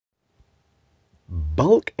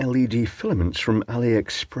bulk LED filaments from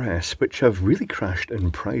Aliexpress, which have really crashed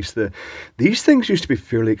in price. These things used to be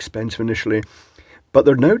fairly expensive initially, but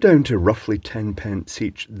they're now down to roughly 10 pence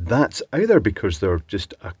each. That's either because they're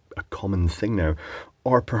just a common thing now,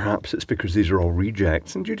 or perhaps it's because these are all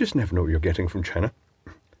rejects and you just never know what you're getting from China.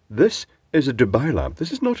 This is a Dubai lamp.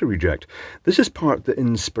 This is not a reject. This is part of the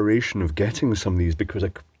inspiration of getting some of these because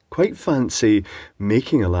I quite fancy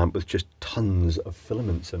making a lamp with just tons of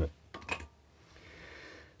filaments in it.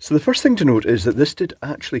 So the first thing to note is that this did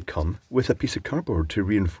actually come with a piece of cardboard to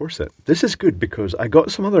reinforce it. This is good because I got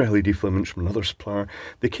some other LED filaments from another supplier.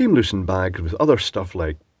 They came loose in bags with other stuff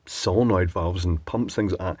like solenoid valves and pumps,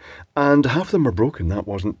 things like that, and half of them are broken. That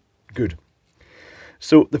wasn't good.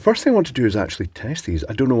 So the first thing I want to do is actually test these.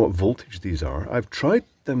 I don't know what voltage these are. I've tried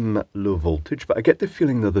them low voltage, but I get the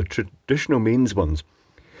feeling they're the traditional mains ones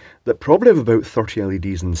that probably have about 30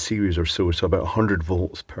 LEDs in series or so about 100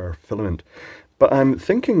 volts per filament. But I'm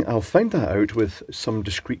thinking I'll find that out with some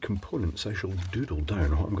discrete components. I shall doodle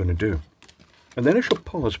down what I'm going to do. And then I shall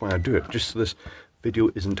pause while I do it, just so this video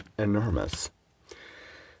isn't enormous.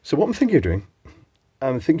 So what I'm thinking of doing,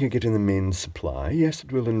 I'm thinking of getting the main supply. Yes,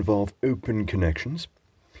 it will involve open connections.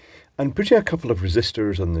 And putting a couple of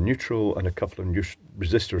resistors on the neutral and a couple of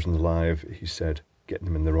resistors on the live. He said getting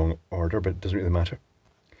them in the wrong order, but it doesn't really matter.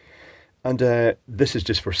 And this is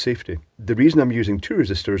just for safety. The reason I'm using 2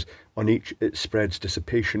 resistors on each, it spreads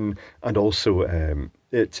dissipation, and also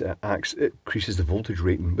it increases the voltage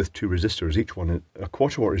rating with 2 resistors. Each one, a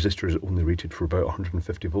quarter watt resistor is only rated for about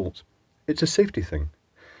 150 volts. It's a safety thing.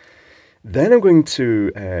 Then I'm going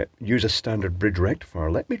to use a standard bridge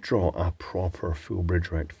rectifier. Let me draw a proper full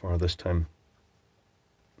bridge rectifier this time,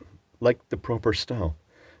 like the proper style.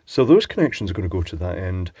 So those connections are going to go to that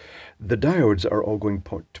end. The diodes are all going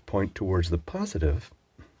to point towards the positive,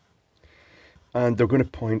 and they're going to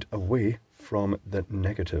point away from the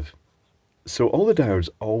negative. So all the diodes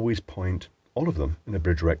always point, all of them in a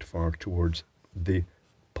bridge rectifier, towards the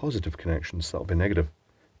positive connections. So that'll be negative.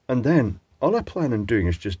 And then all I plan on doing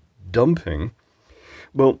is just dumping,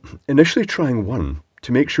 well, initially trying one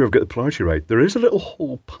to make sure I've got the polarity right. There is a little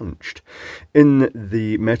hole punched in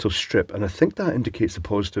the metal strip, and I think that indicates the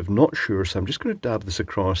positive. Not sure, so I'm just going to dab this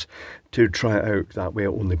across to try it out. That way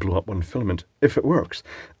I'll only blow up one filament. If it works,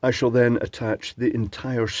 I shall then attach the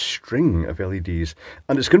entire string of LEDs,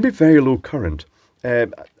 and it's going to be very low current.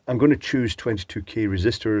 I'm going to choose 22k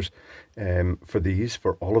resistors for these,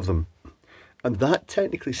 for all of them. And that,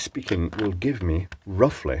 technically speaking, will give me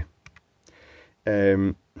roughly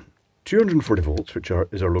 240 volts, which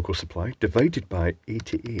is our local supply, divided by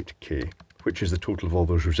 88k, which is the total of all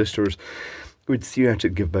those resistors, would theoretically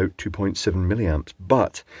give about 2.7 milliamps.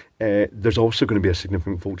 But there's also going to be a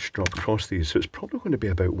significant voltage drop across these, so it's probably going to be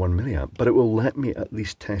about 1 milliamp, but it will let me at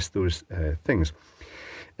least test those things.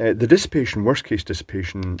 The dissipation, worst case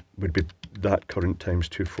dissipation, would be that current times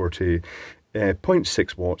 240.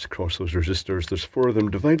 0.6 watts across those resistors. There's 4 of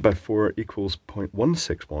them. Divide by 4 equals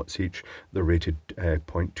 0.16 watts each. They're rated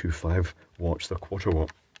 0.25 watts, the quarter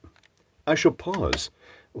watt. I shall pause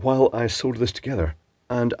while I solder this together,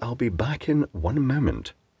 and I'll be back in 1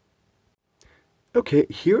 moment. Okay,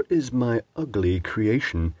 here is my ugly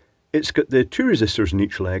creation. It's got the 2 resistors in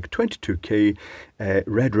each leg, 22k,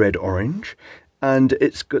 red, orange, and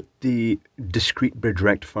it's got the discrete bridge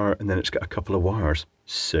rectifier, and then it's got a couple of wires.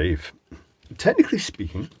 Safe. Technically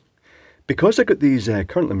speaking, because I got these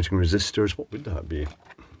current limiting resistors, what would that be?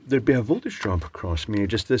 There'd be a voltage drop across me.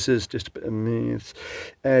 This is just a bit of maths.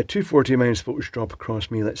 240 minus voltage drop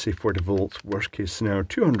across me, let's say 40 volts, worst case scenario.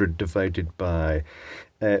 200 divided by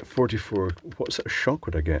 44. What sort of shock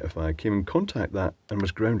would I get if I came in contact that and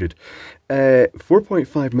was grounded? 4.5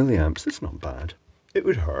 milliamps, that's not bad. It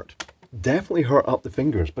would hurt. Definitely hurt up the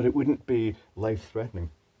fingers, but it wouldn't be life-threatening.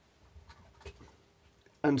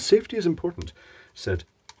 And safety is important, said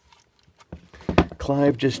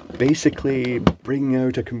Clive, just basically bringing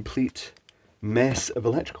out a complete mess of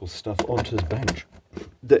electrical stuff onto his bench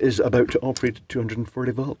that is about to operate at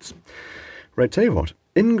 240 volts. Right, tell you what,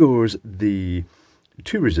 in goes the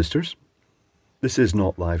 2 resistors. This is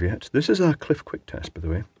not live yet. This is a Cliff Quick test, by the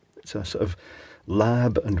way. It's a sort of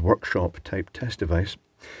lab and workshop type test device.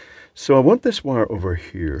 So I want this wire over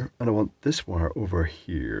here, and I want this wire over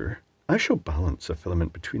here. I shall balance a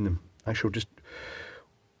filament between them. I shall just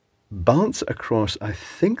balance across. I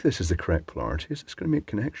think this is the correct polarity. It's going to make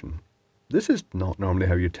connection. This is not normally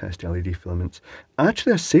how you test LED filaments.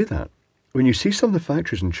 Actually, I say that. When you see some of the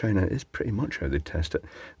factories in China, it's pretty much how they test it.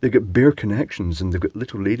 They've got bare connections, and they've got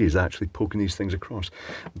little ladies actually poking these things across.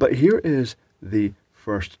 But here is the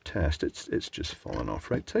first test. It's just fallen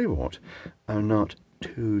off. Right, tell you what, I'm not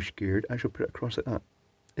too scared, I shall put it across like that.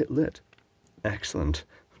 It lit. Excellent.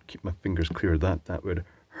 Keep my fingers clear of that. That would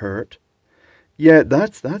hurt. Yeah,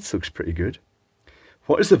 that looks pretty good.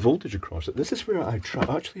 What is the voltage across it? This is where I try.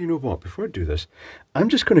 Actually, you know what? Before I do this, I'm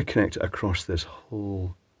just going to connect it across this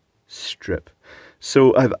whole strip.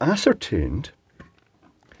 So I've ascertained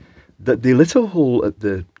that the little hole at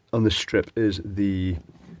on the strip is the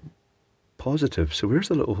positive. So where's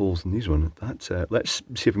the little holes in these ones? That's let's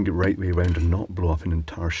see if we can get right way around and not blow up an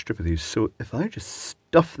entire strip of these. So if I just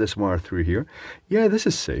stuff this wire through here, yeah, this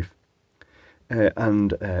is safe.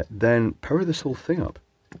 And then power this whole thing up.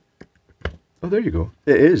 Oh, there you go.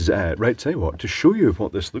 It is. Right, tell you what, to show you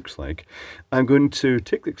what this looks like, I'm going to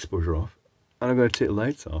take the exposure off, and I'm going to take the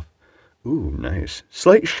lights off. Ooh, nice.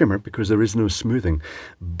 Slight shimmer because there is no smoothing.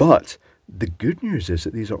 But the good news is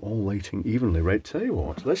that these are all lighting evenly. Right, tell you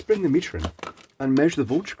what, let's bring the meter in and measure the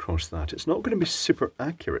voltage across that. It's not going to be super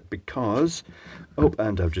accurate because... Oh,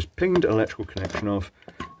 and I've just pinged electrical connection off.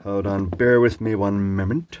 Hold on, bear with me one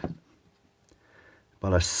moment.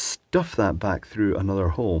 While I stuff that back through another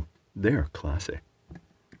hole. There, classy.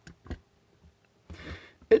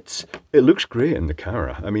 It looks great in the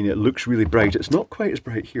camera. I mean, it looks really bright. It's not quite as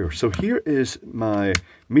bright here. So here is my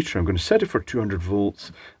meter. I'm going to set it for 200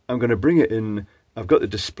 volts. I'm going to bring it in. I've got the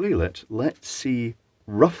display lit. Let's see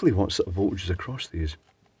roughly what sort of voltage is across these.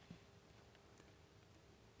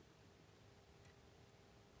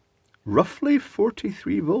 Roughly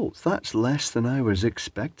 43 volts. That's less than I was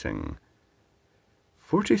expecting.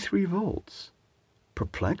 43 volts.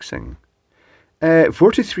 Perplexing.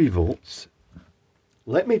 43 volts.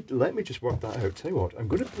 Let me just work that out. Tell you what, I'm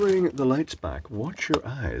going to bring the lights back. Watch your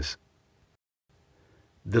eyes.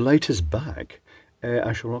 The light is back.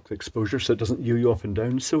 I shall lock the exposure so it doesn't yo-yo up and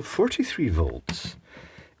down. So 43 volts.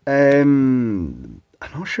 I'm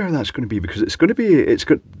not sure how that's going to be because that's going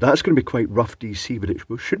to be quite rough DC, but it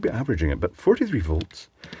should be averaging it. But 43 volts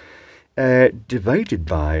divided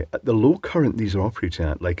by at the low current these are operating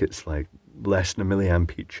at, like it's like less than a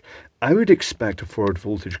milliamp each. I would expect a forward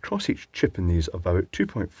voltage across each chip in these of about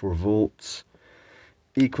 2.4 volts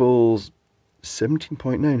equals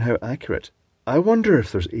 17.9. How accurate? I wonder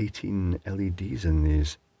if there's 18 LEDs in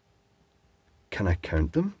these. Can I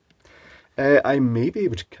count them? I may be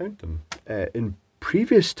able to count them. In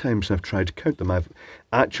previous times when I've tried to count them, I've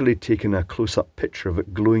actually taken a close-up picture of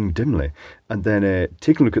it glowing dimly and then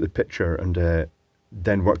taken a look at the picture and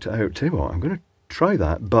then worked it out. Tell you what, I'm going to try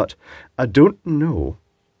that, but I don't know.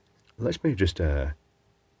 Let me just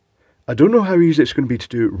I don't know how easy it's going to be to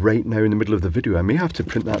do right now in the middle of the video. I may have to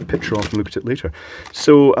print that picture off and look at it later.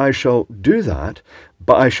 So I shall do that,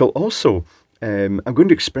 but I shall also I'm going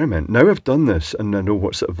to experiment. Now I've done this and I know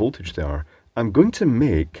what sort of voltage they are, I'm going to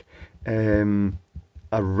make a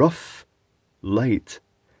rough light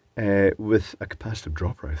with a capacitive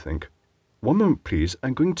dropper, I think. One moment please.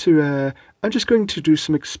 I'm just going to do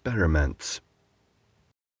some experiments.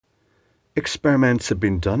 Experiments have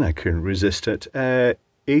been done. I couldn't resist it.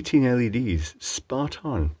 18 LEDs, spot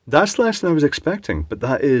on. That's less than I was expecting, but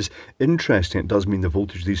that is interesting. It does mean the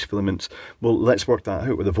voltage of these filaments, well, let's work that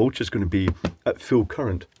out. Where the voltage is going to be at full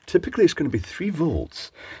current. Typically it's going to be 3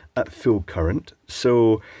 volts at full current.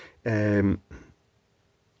 So 18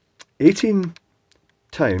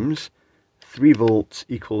 times 3 volts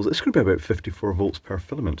equals, it's going to be about 54 volts per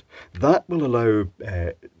filament. That will allow,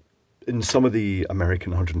 in some of the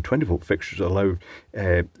American 120 volt fixtures, allow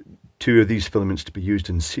 2 of these filaments to be used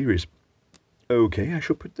in series. Okay, I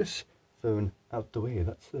shall put this phone out the way.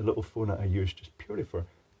 That's the little phone that I use just purely for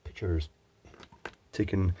pictures.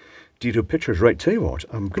 Taking detailed pictures. Right, tell you what,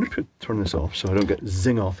 I'm going to turn this off so I don't get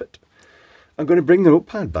zing off it. I'm going to bring the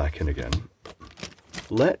notepad back in again.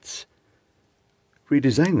 Let's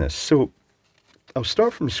redesign this. So I'll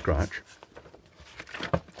start from scratch.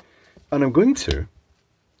 And I'm going to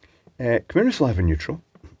come in as live and neutral.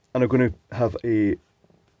 And I'm going to have a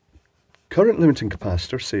current limiting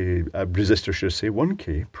capacitor, say a resistor, should I say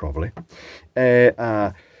 1K probably,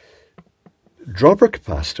 a dropper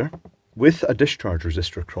capacitor with a discharge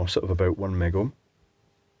resistor across it of about 1 megohm.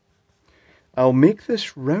 I'll make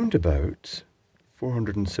this round about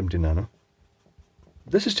 470 nano.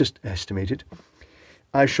 This is just estimated.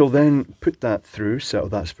 I shall then put that through, so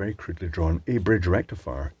that's very crudely drawn, a bridge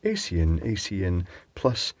rectifier, AC in,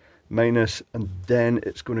 plus, minus, and then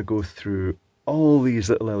it's going to go through all these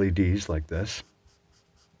little LEDs like this,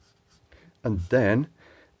 and then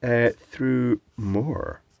through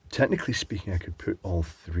more. Technically speaking, I could put all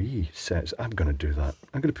 3 sets. I'm going to do that.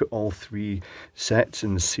 I'm going to put all 3 sets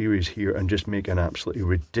in the series here and just make an absolutely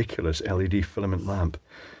ridiculous LED filament lamp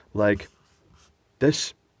like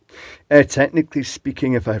this. Technically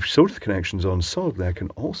speaking, if I have solder connections on solidly, I can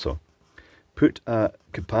also put a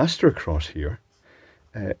capacitor across here,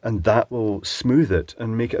 and that will smooth it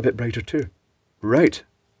and make it a bit brighter too. Right,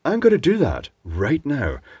 I'm going to do that right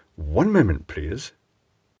now. One moment, please.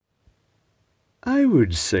 I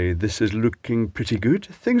would say this is looking pretty good.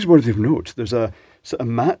 Things worthy of note. There's a sort of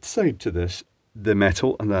matte side to this, the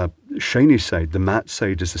metal, and a shiny side. The matte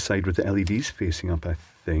side is the side with the LEDs facing up, I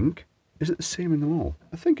think. Is it the same in them all?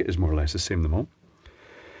 I think it is more or less the same in them all.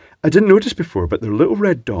 I didn't notice before, but there are little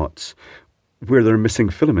red dots where they're missing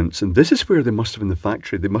filaments, and this is where they must have in the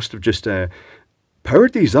factory. They must have just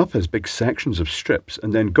powered these up as big sections of strips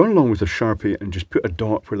and then gone along with a Sharpie and just put a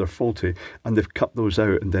dot where they're faulty, and they've cut those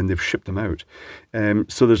out and then they've shipped them out.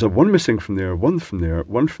 So there's a one missing from there, one from there,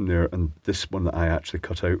 one from there, and this one that I actually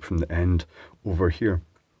cut out from the end over here.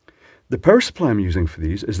 The power supply I'm using for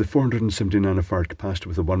these is the 470 nanofarad capacitor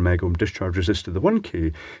with a 1 megohm discharge resistor, the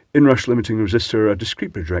 1K inrush limiting resistor, a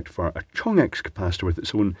discrete bridge rectifier, a Chong-X capacitor with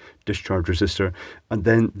its own discharge resistor, and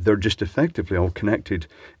then they're just effectively all connected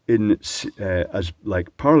in as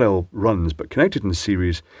like parallel runs, but connected in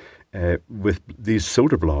series with these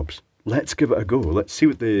solder blobs. Let's give it a go. Let's see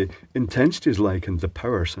what the intensity is like and the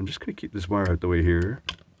power. So I'm just going to keep this wire out the way here.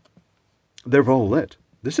 They're all lit.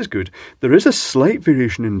 This is good. There is a slight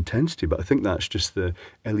variation in intensity, but I think that's just the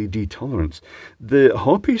LED tolerance. The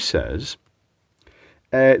Hoppy says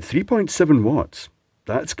 3.7 watts.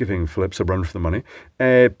 That's giving Philips a run for the money.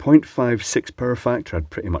 0.56 power factor,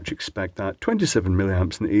 I'd pretty much expect that. 27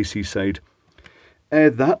 milliamps on the AC side.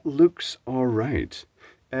 That looks all right.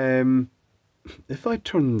 If I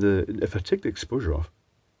take the exposure off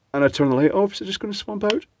and I turn the light off, is it just going to swamp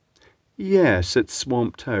out? Yes, it's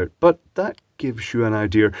swamped out, but that gives you an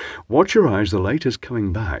idea. Watch your eyes, the light is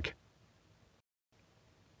coming back.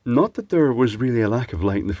 Not that there was really a lack of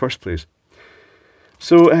light in the first place.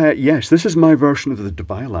 So yes, this is my version of the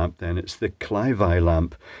Dubai lamp then. It's the Clivi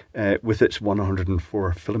lamp with its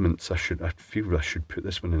 104 filaments. I feel I should put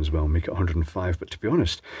this one in as well, make it 105. But to be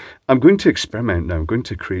honest, I'm going to experiment now. I'm going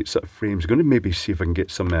to create sort of frames. I'm going to maybe see if I can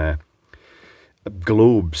get some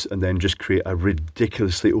globes and then just create a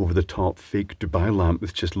ridiculously over-the-top fake Dubai lamp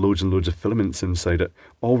with just loads and loads of filaments inside it,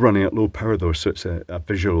 all running at low power though, so it's a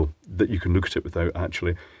visual that you can look at it without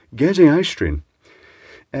actually getting eye strain.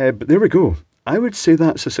 But there we go. I would say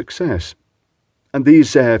that's a success. And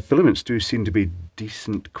these filaments do seem to be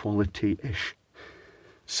decent quality-ish.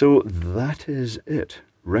 So that is it.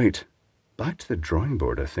 Right. Back to the drawing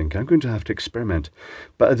board, I think. I'm going to have to experiment.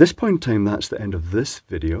 But at this point in time, that's the end of this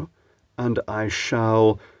video. And I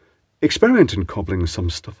shall experiment in cobbling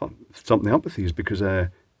something up with these because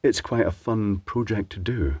it's quite a fun project to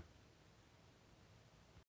do.